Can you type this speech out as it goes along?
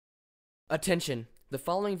Attention! The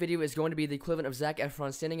following video is going to be the equivalent of Zac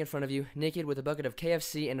Efron standing in front of you, naked with a bucket of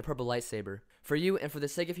KFC and a purple lightsaber. For you and for the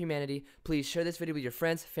sake of humanity, please share this video with your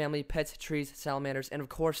friends, family, pets, trees, salamanders, and of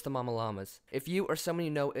course the mama llamas. If you or someone you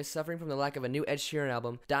know is suffering from the lack of a new Ed Sheeran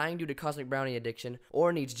album, dying due to cosmic brownie addiction,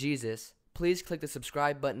 or needs Jesus, please click the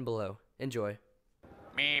subscribe button below. Enjoy.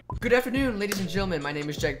 Good afternoon, ladies and gentlemen. My name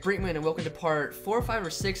is Jack Brinkman, and welcome to part 4, 5, or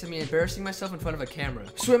 6 of me embarrassing myself in front of a camera.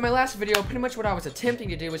 So in my last video, pretty much what I was attempting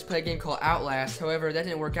to do was play a game called Outlast. However, that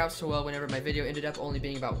didn't work out so well whenever my video ended up only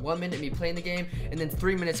being about 1 minute me playing the game, and then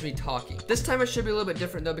 3 minutes me talking. This time it should be a little bit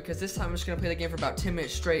different though, because this time I'm just going to play the game for about 10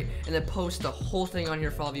 minutes straight, and then post the whole thing on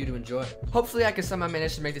here for all of you to enjoy. Hopefully I can somehow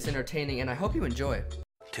manage to make this entertaining, and I hope you enjoy.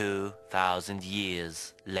 2,000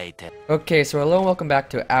 years later. Okay, so hello and welcome back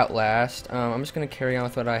to Outlast. I'm just going to carry on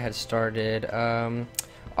with what I had started.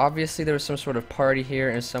 Obviously there was some sort of party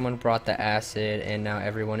here and someone brought the acid and now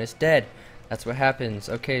everyone is dead. That's what happens.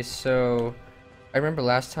 Okay, so I remember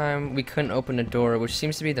last time we couldn't open a door, which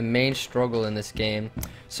seems to be the main struggle in this game.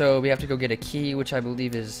 So we have to go get a key, which I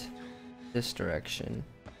believe is this direction.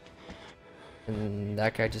 And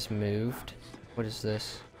that guy just moved. What is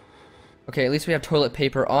this? Okay, at least we have toilet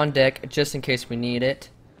paper on deck just in case we need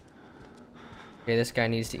it. Okay, this guy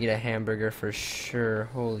needs to eat a hamburger for sure.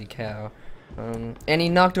 Holy cow. And he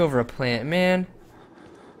knocked over a plant, man.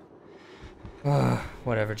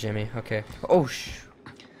 Whatever, Jimmy. Okay. Oh,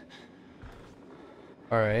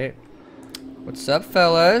 Alright. What's up,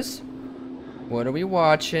 fellas? What are we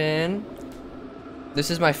watching?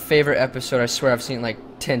 This is my favorite episode. I swear I've seen it like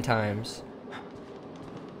 10 times.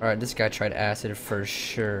 Alright, this guy tried acid for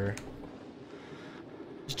sure.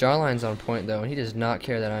 His jawline's on point though, and he does not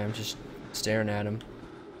care that I am just staring at him.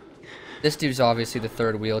 This dude's obviously the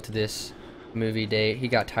third wheel to this movie date. He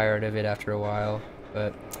got tired of it after a while,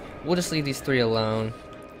 but we'll just leave these three alone.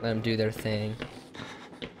 Let them do their thing.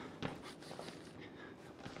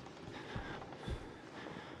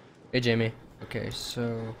 Hey, Jamie. Okay,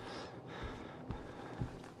 so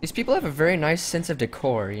these people have a very nice sense of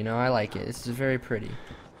decor, you know, I like it. This is very pretty.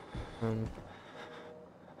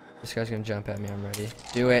 This guy's gonna jump at me, I'm ready.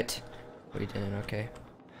 Do it! Oh, he didn't, okay.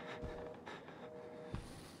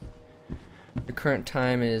 The current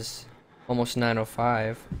time is almost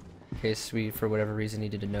 9:05, in case we, for whatever reason,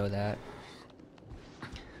 needed to know that.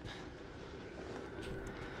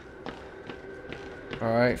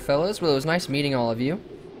 Alright, fellas, well, it was nice meeting all of you.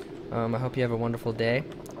 I hope you have a wonderful day,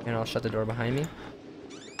 and I'll shut the door behind me.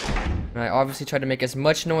 And I obviously tried to make as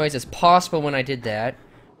much noise as possible when I did that.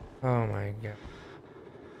 Oh my god.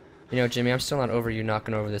 You know, Jimmy, I'm still not over you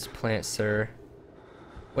knocking over this plant, sir.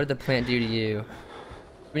 What did the plant do to you?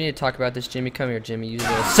 We need to talk about this, Jimmy. Come here, Jimmy. You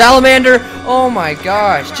little salamander! Oh my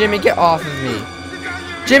gosh, Jimmy, get off of me.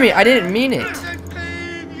 Jimmy, I didn't mean it.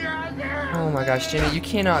 Oh my gosh, Jimmy, you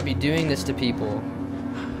cannot be doing this to people.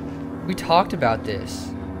 We talked about this.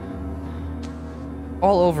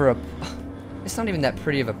 All over a... It's not even that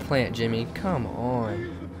pretty of a plant, Jimmy. Come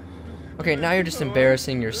on. Okay, now you're just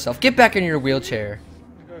embarrassing yourself. Get back in your wheelchair.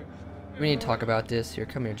 We need to talk about this. Here,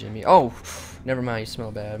 come here, Jimmy. Oh, never mind. You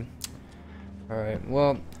smell bad. Alright,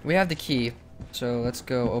 well, we have the key. So let's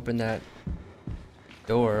go open that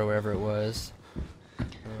door or wherever it was.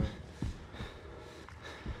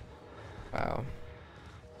 Wow.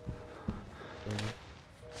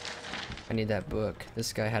 I need that book.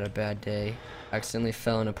 This guy had a bad day. Accidentally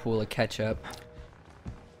fell in a pool of ketchup.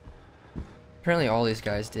 Apparently all these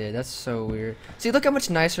guys did. That's so weird. See, look how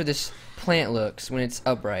much nicer this plant looks when it's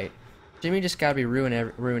upright. Jimmy just gotta be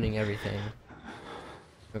ruining everything.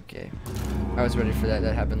 Okay. I was ready for that.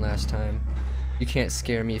 That happened last time. You can't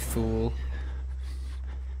scare me, fool.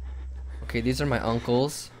 Okay, these are my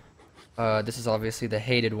uncles. This is obviously the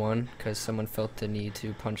hated one, because someone felt the need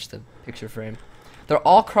to punch the picture frame. They're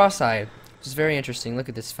all cross-eyed, which is very interesting. Look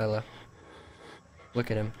at this fella.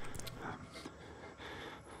 Look at him.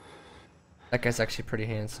 That guy's actually pretty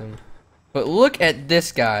handsome. But look at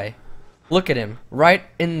this guy. Look at him. Right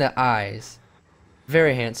in the eyes.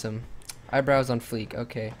 Very handsome. Eyebrows on fleek.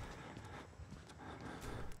 Okay.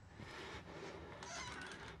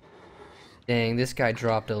 Dang, this guy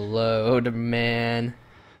dropped a load, man.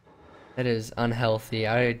 That is unhealthy.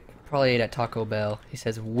 I probably ate at Taco Bell. He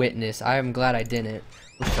says witness. I am glad I didn't.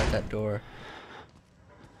 Let's shut that door.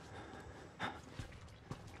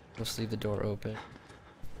 Let's leave the door open.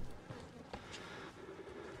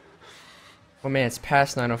 Oh man, it's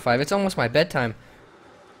past 9:05. It's almost my bedtime.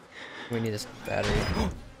 We need this battery.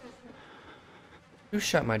 Who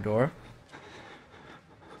shut my door?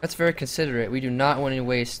 That's very considerate. We do not want to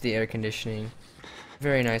waste the air conditioning.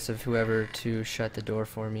 Very nice of whoever to shut the door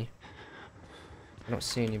for me. I don't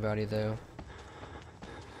see anybody though.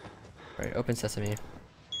 Alright, open sesame.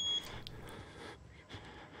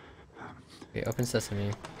 Okay, open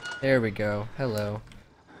sesame. There we go. Hello.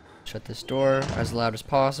 Shut this door as loud as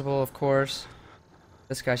possible, of course.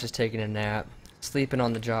 This guy's just taking a nap. Sleeping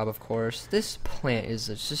on the job, of course. This plant is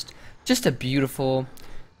just a beautiful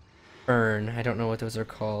fern. I don't know what those are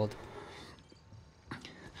called.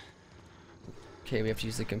 Okay, we have to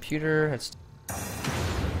use the computer.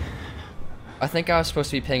 I think I was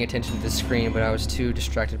supposed to be paying attention to the screen, but I was too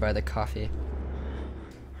distracted by the coffee.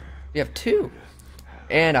 We have 2.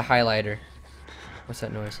 And a highlighter. What's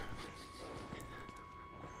that noise?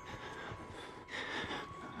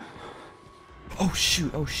 Oh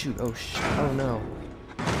shoot, oh shoot, oh shoot, oh no.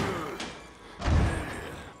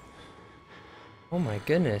 Oh my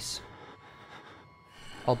goodness.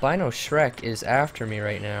 Albino Shrek is after me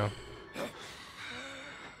right now.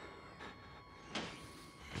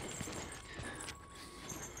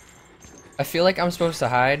 I feel like I'm supposed to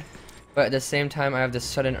hide, but at the same time I have this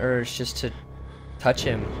sudden urge just to touch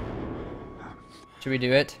him. Should we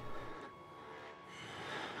do it?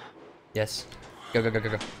 Yes. Go, go, go, go,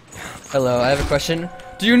 go. Hello, I have a question.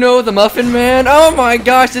 Do you know the Muffin Man? Oh my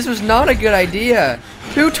gosh, this was not a good idea.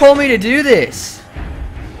 Who told me to do this?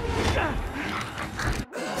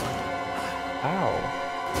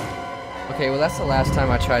 Ow. Okay, well that's the last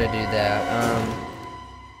time I try to do that.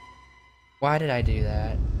 Why did I do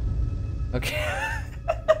that? Okay.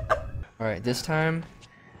 Alright, this time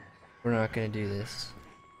we're not gonna do this.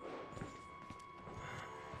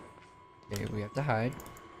 Okay, we have to hide.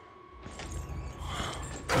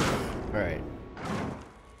 Alright.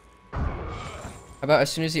 How about as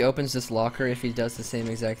soon as he opens this locker, if he does the same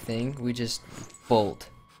exact thing, we just bolt.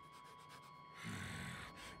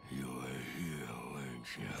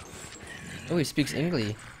 Oh, he speaks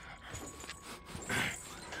English.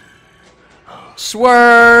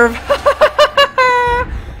 Swerve!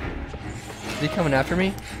 Is he coming after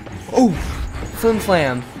me? Oh! Flim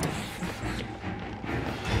flam!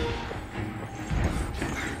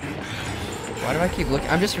 Why do I keep looking?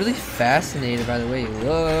 I'm just really fascinated by the way he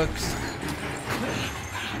looks.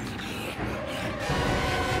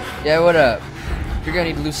 Yeah, what up? You're gonna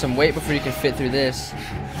need to lose some weight before you can fit through this.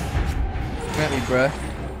 Come at me, bruh.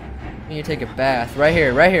 You need to take a bath. Right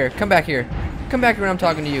here, right here. Come back here. Come back here when I'm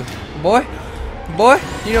talking to you. Boy? Boy?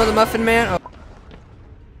 You know the Muffin Man? Oh.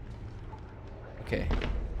 Okay.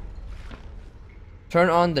 Turn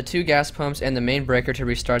on the 2 gas pumps and the main breaker to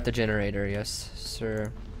restart the generator. Yes,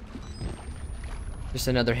 sir. Just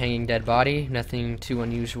another hanging dead body. Nothing too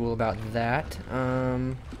unusual about that.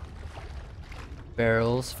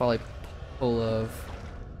 Barrels, probably full of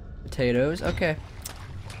potatoes. Okay.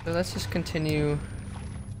 So let's just continue.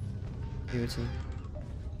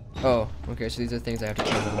 Oh, okay, so these are things I have to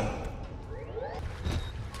turn on.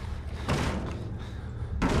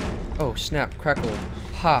 Oh, snap, crackle,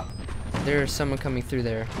 pop. There's someone coming through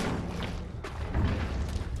there.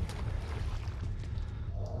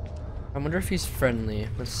 I wonder if he's friendly.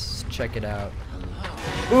 Let's check it out.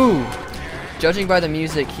 Ooh! Judging by the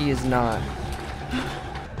music, he is not.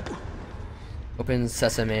 Open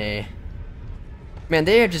sesame. Man,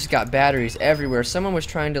 they have just got batteries everywhere. Someone was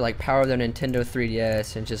trying to like power their Nintendo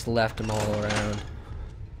 3DS and just left them all around.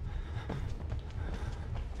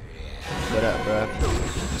 What up, bro?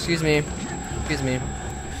 Excuse me. Excuse me.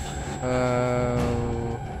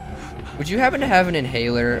 Would you happen to have an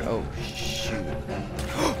inhaler? Oh, shoot.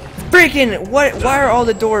 Freaking! What? Why are all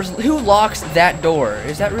the doors? Who locks that door?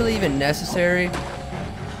 Is that really even necessary?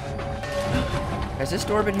 Has this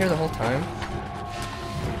door been here the whole time?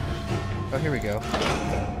 Oh, here we go.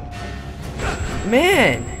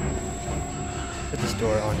 Man! Put this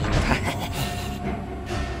door on you.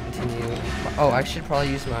 Continue. Oh, I should probably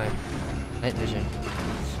use my night vision.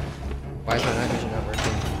 Why is my night vision not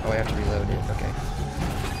working? Oh, I have to reload it. Okay.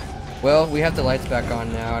 Well, we have the lights back on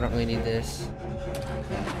now. I don't really need this.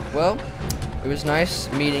 Well, it was nice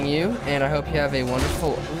meeting you, and I hope you have a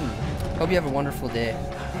wonderful. Hope you have a wonderful day.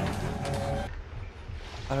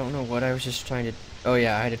 I don't know what I was just trying to. Oh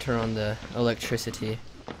yeah, I had to turn on the electricity.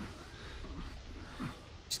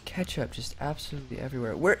 Just ketchup, just absolutely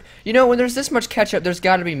everywhere. Where, you know, when there's this much ketchup, there's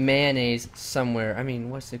got to be mayonnaise somewhere. I mean,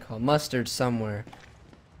 what's it called? Mustard somewhere.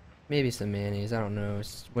 Maybe some mayonnaise. I don't know.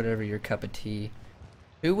 It's whatever your cup of tea.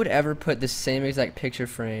 Who would ever put the same exact picture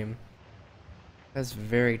frame? That's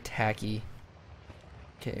very tacky.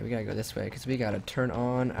 Okay, we gotta go this way because we gotta turn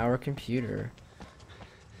on our computer.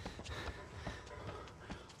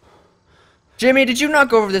 Jimmy, did you not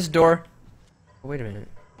go over this door? Oh, wait a minute.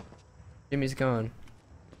 Jimmy's gone.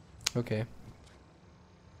 Okay.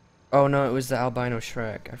 Oh no, it was the albino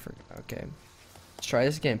Shrek. I forgot. Okay. Let's try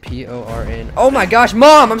this again. P-O-R-N. Oh my gosh,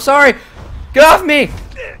 Mom! I'm sorry! Get off me!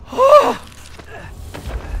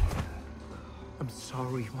 I'm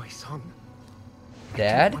sorry, my son.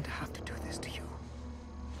 Dad? I don't want to have to do this to you.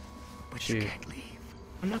 But you Shoot. can't leave.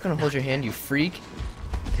 I'm not gonna hold your hand, you freak.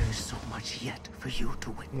 There is so much yet for you to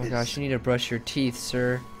witness. Oh my gosh, you need to brush your teeth,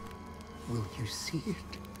 sir. Will you see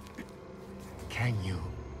it? Can you?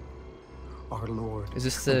 Our Lord. Is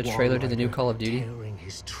this the trailer to the new Call of Duty? Tearing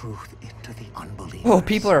his truth into the unbelievers. Oh,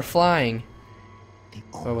 people are flying.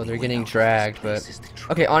 Oh, well, they're getting dragged, but...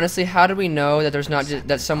 Okay, honestly, how do we know that there's not just,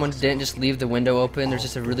 that someone didn't just leave the window open? There's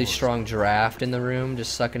just a really strong draft in the room,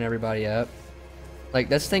 just sucking everybody up. Like,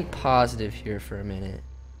 let's think positive here for a minute.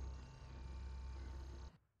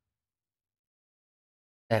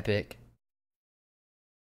 Epic.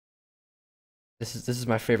 This is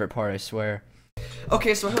my favorite part, I swear.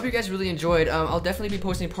 Okay, so I hope you guys really enjoyed. I'll definitely be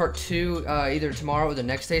posting part 2 either tomorrow or the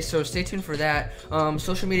next day, so stay tuned for that.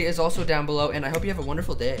 Social media is also down below, and I hope you have a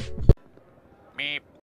wonderful day.